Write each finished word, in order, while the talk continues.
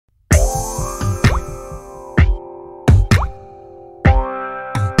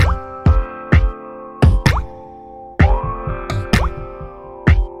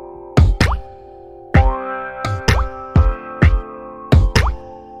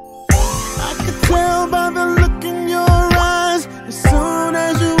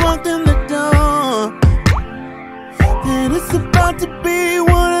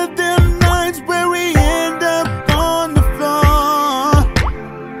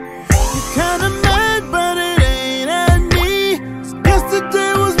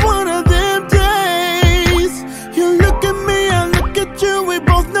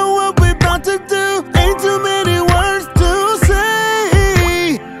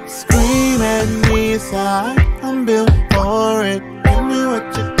side, I'm built for it. Give me what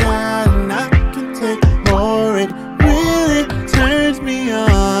you got and I can take more. It really turns me on.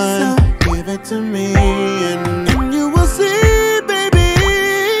 So give it to me and you will see,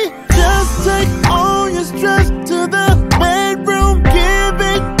 baby. Just take all your stress to the bedroom. Give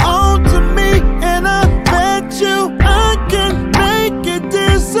it all to me and I bet you I can make it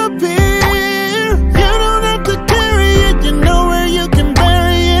disappear. You don't have to carry it, you know where you can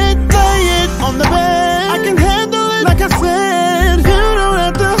bury it. Lay it on the bed, I can handle it like I said. You don't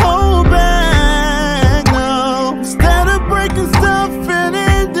have to hold back, no. Instead of breaking stuff and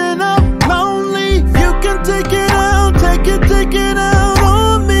ending up lonely, you can take it out, take it out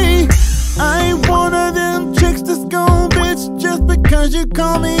on me. I ain't one of them chicks that's gon' bitch just because you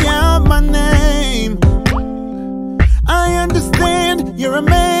call me out my name. I understand you're a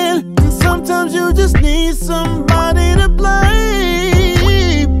man, and sometimes you just need somebody to blame.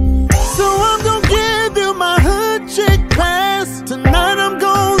 So I'm gon' give you my hood chick pass. Tonight I'm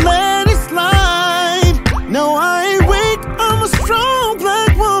gon' let it slide. No, I ain't weak, I'm a strong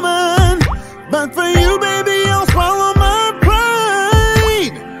black woman, but for you, baby, I'll swallow my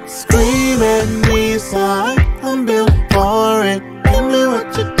pride. Scream at me, side, I'm built for it. Give me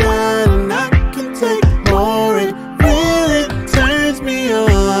what you got and I can take more. It really turns me on.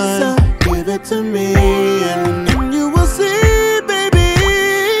 So give it to me and you will see, baby.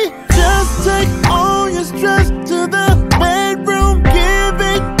 Just take all your stress to the bedroom. Give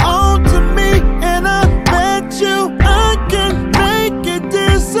it all to me and I bet you I can make it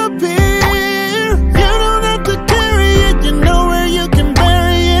disappear. You don't have to carry it, you know where you can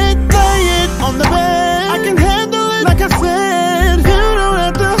bury it. Lay it on the bed, I can handle it like I said. You don't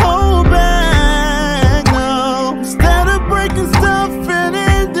have to hold back, no. Instead of breaking stuff and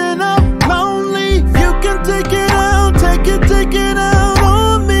ending up lonely, you can take it out, take it out.